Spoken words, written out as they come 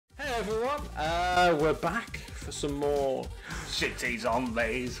everyone, we're back for some more shitty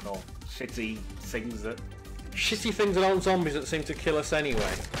zombies, or shitty things that aren't zombies that seem to kill us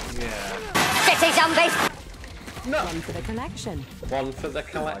anyway. Yeah. Shitty zombies! No. One for the collection. One for the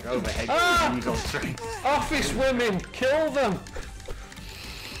collection. Like overhead. Office women, kill them!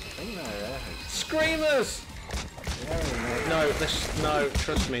 Screamers! No,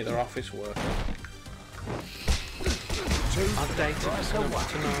 trust me, they're office workers. I've dated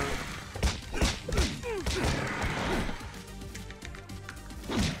enough to know.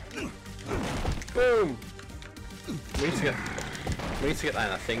 Boom! We need to get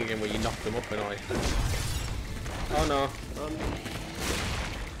that thing again where you knock them up and I. Oh no.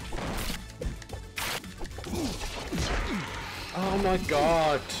 Oh my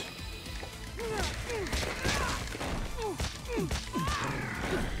god.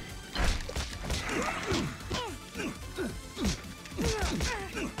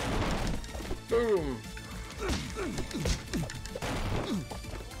 Boom.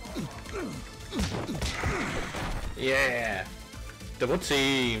 Yeah. Double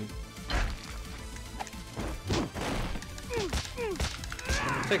team.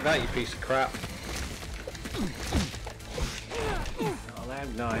 Take that, you piece of crap. Oh, they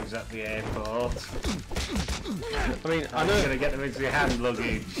have knives at the airport. I mean, I know. You're gonna get them into your hand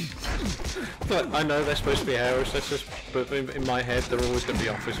luggage. But I know they're supposed to be aerostats, but in my head, they're always going to be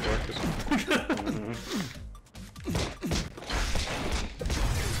office workers.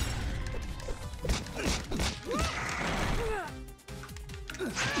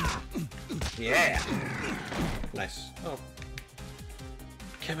 Yeah. Nice. Oh.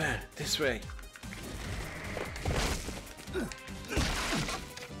 Come on, this way.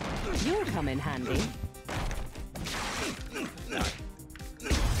 You'll come in handy. No.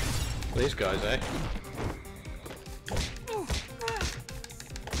 These guys, eh?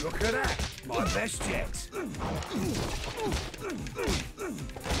 Look at that! My best yet!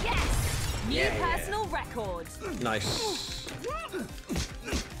 Yes! New personal record! Nice.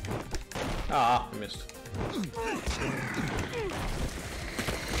 Ah, I missed.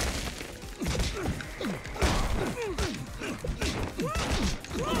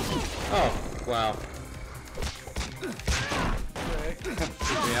 Oh, wow.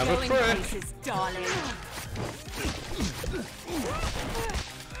 We have a trick. Darling.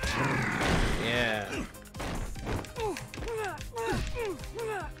 Yeah.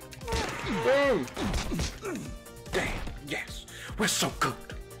 Boom. Damn, yes. We're so good.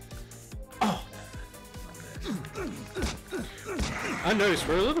 Oh. I noticed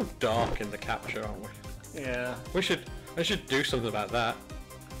we're a little dark in the capture, aren't we? Yeah. I should do something about that.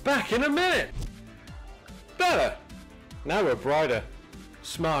 Back in a minute. Better. Now we're brighter,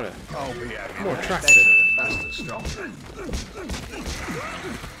 smarter, more attractive. Faster, stronger.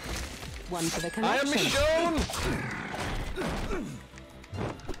 One for the I collection. am Michonne.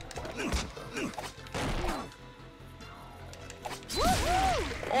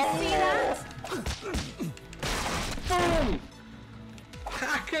 See that? Boom!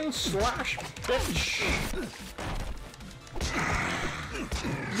 Hack and slash, bitch.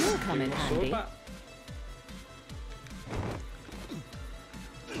 You'll come in handy.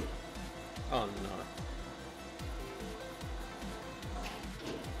 Oh no.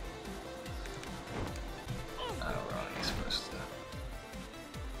 Alright, he's supposed to.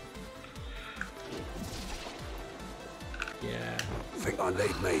 Yeah. Think I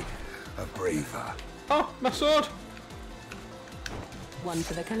need me a breather. Oh, my sword! One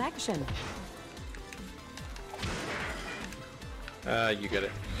for the collection. You get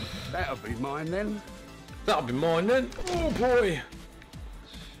it. That'll be mine then. That'll be mine then. Oh boy!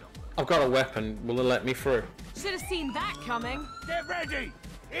 I've got a weapon. Will it let me through? Should have seen that coming. Get ready!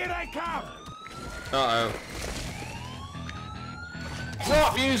 Here they come! Uh-oh.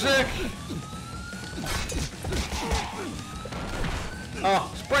 What music? Oh,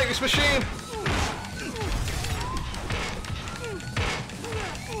 let's break this machine!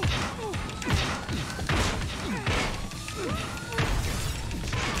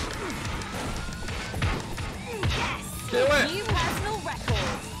 Do it! New personal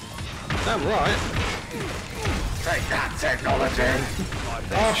record. Damn right. Take that technology!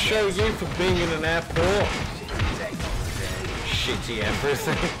 I'll show you for being in an airport. Shitty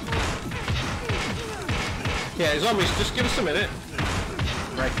everything. Yeah, zombies, just give us a minute.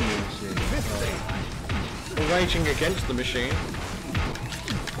 Breaking the machine. We're raging against the machine.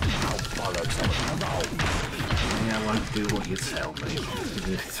 Yeah, I won't do what you tell me.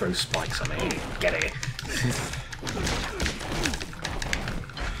 You throw spikes on me. Get it.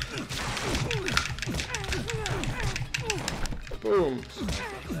 Boom.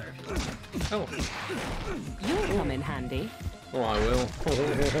 Oh. You'll come in handy. Oh, I will.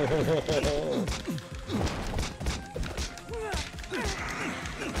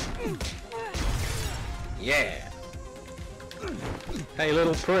 Yeah. Hey,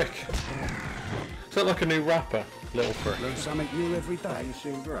 little prick. Is that like a new rapper? Little prick. Learn something new every day. You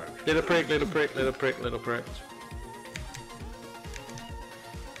soon grow. Little prick, little prick, little prick, little prick.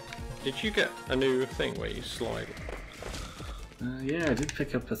 Did you get a new thing where you slide? Yeah, I did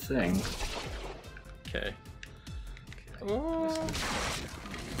pick up a thing. Okay. Oh,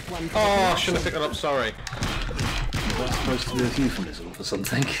 One for I shouldn't have picked that up, sorry. That's supposed to be a euphemism for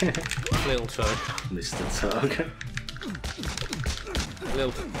something. Little toe. Mr. Tug.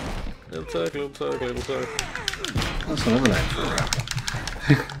 Little toe, little toe, little toe. That's another name for a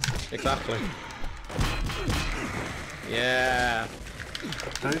rapper. Exactly. Yeah.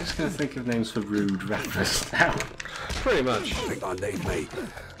 I'm just going to think of names for rude rappers now. Pretty much. I think I need me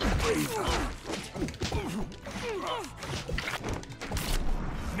a breather.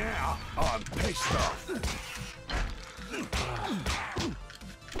 Now I'm pissed off.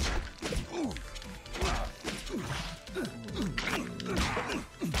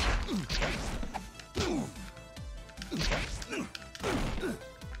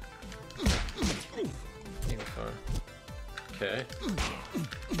 Info. Okay.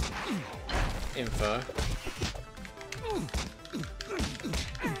 Info.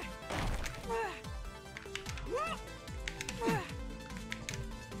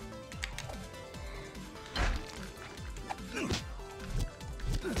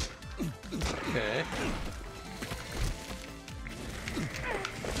 Okay.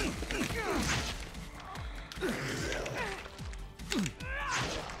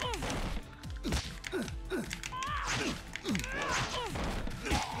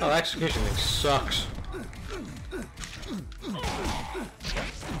 Oh, the execution thing sucks.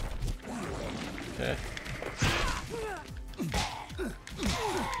 Okay.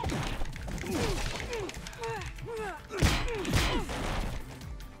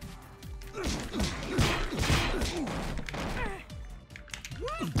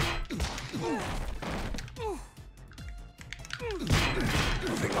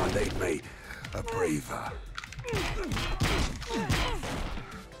 I think I need me a breather.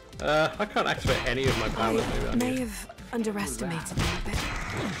 I can't activate any of my powers. Maybe I May need. have underestimated me a bit.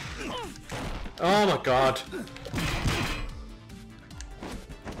 Oh my god.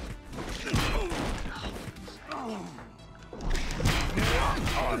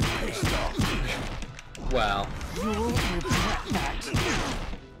 I'm pissed off. Well. You'll regret that.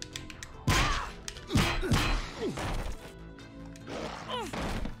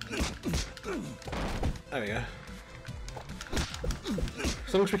 There we go.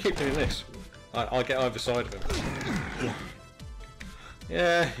 As long as we keep doing this, I'll get either side of him.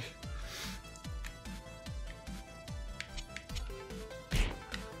 Yeah.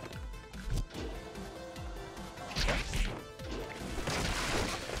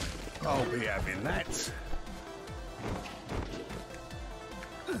 I'll be having that.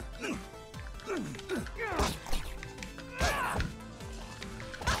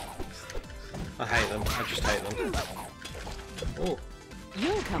 I hate them. I just hate them. Oh,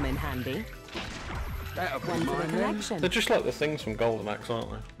 You'll come in handy. That'll be One for the mine then. collection. they're just like the things from Golden Axe, aren't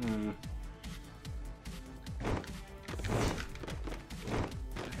they?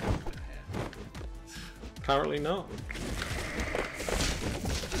 Apparently not.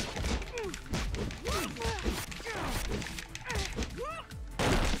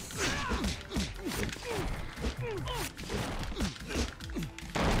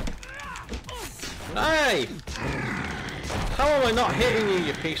 Hey! How am I not hitting you,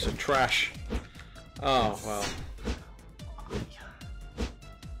 you piece of trash? Oh, well.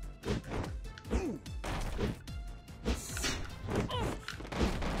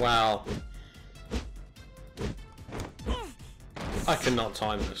 Wow. I cannot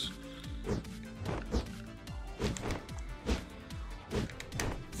time this.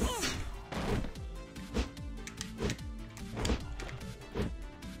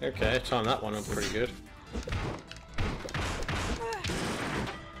 Okay, time that one up pretty good.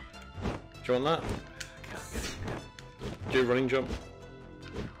 Do you want that? Do a running jump.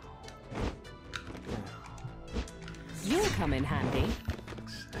 You'll come in handy.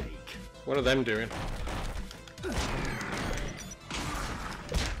 What are them doing?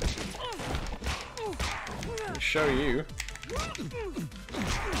 I'll show you.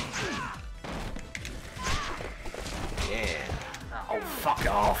 Yeah. Oh, fuck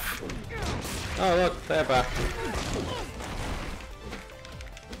off. Oh look, they're back.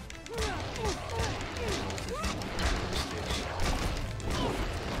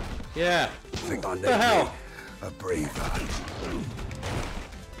 Yeah. Think I need The hell? a breather.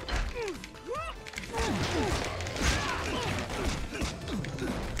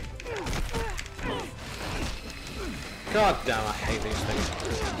 God damn, I hate these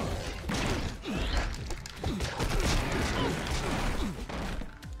things.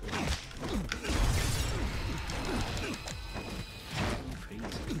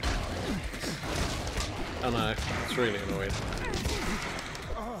 I know, it's really annoying.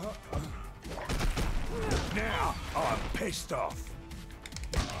 Now I'm pissed off.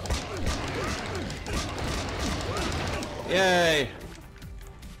 Yay!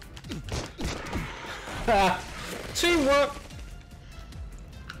 Ha! Teamwork!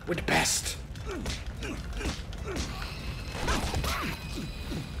 We're the best!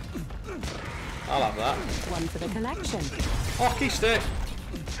 I'll have that. One for the collection. Hockey stick!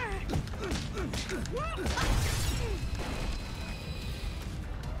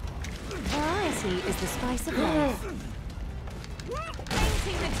 Variety is the spice of life.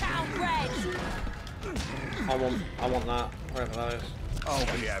 Painting the town red. I want that, wherever that is. I'll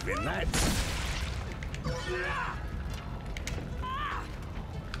be having that.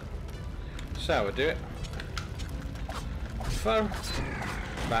 So we do it. Throw.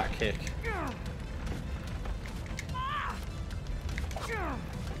 Back kick.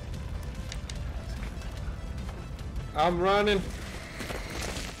 I'm running.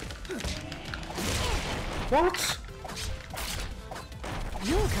 What?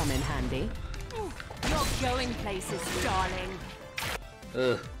 You'll come in handy. You're going places, darling.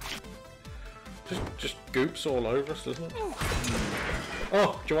 Ugh. Just goops all over us, doesn't it?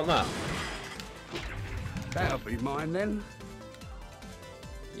 Oh, do you want that? That'll be mine then.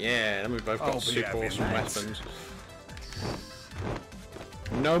 Yeah, then we've both got I'll be super having awesome that. weapons.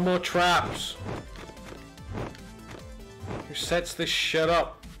 No more traps! Who sets this shit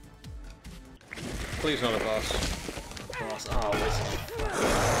up? Please not a boss. Boss. Oh, wizard.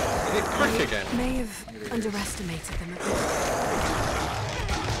 Did it crack again? May have underestimated them a bit.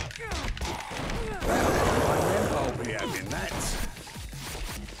 I'll be having that.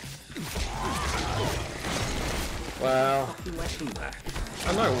 Well,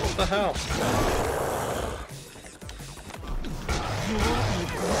 I know, what the hell?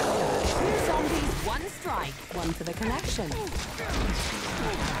 Two zombies, one strike. One for the collection.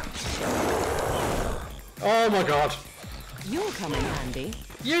 Oh my god! You'll come in handy.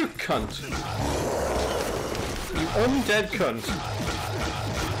 You cunt! You undead cunt!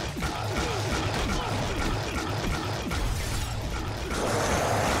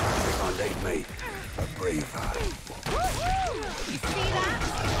 I need me a breather. You see that?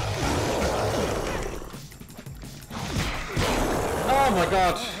 Oh my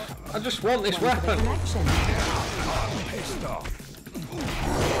god! I just want this One for the weapon! collection. I'm pissed off.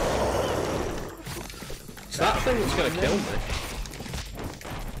 It's that thing that's gonna kill me.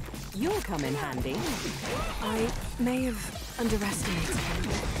 You'll come in handy. I may have underestimated them a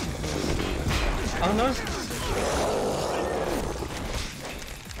bit. Oh no!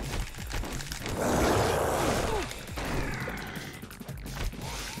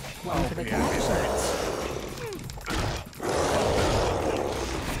 One for the collection.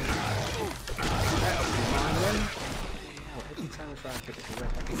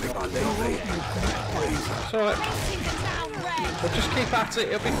 Think I need me a breather. It's alright, Painting the town red. we'll just keep at it,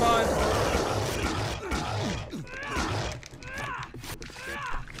 it'll be fine.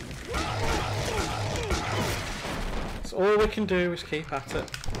 That's all we can do is keep at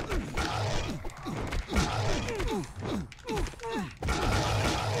it.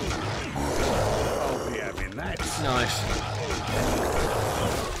 I'll be having that. Nice.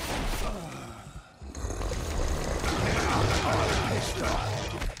 I'm pissed off.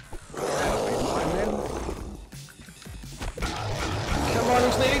 That'll be mine then. Come on,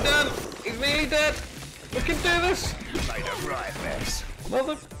 he's nearly done! He's nearly dead! We can do this! Made a right mess.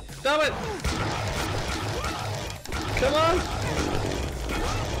 Mother... Damn it! Come on!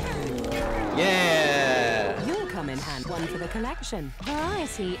 Yeah! You'll come in handy. One for the collection.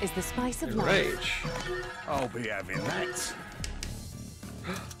 Variety is the spice of life. Rage. I'll be having that.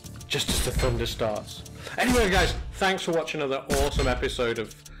 Just as the thunder starts. Anyway guys, thanks for watching another awesome episode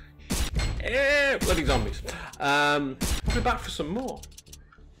of Bloody Zombies. We'll be back for some more.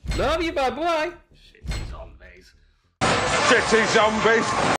 Love you, bye bye! Shit, zombies. City zombies.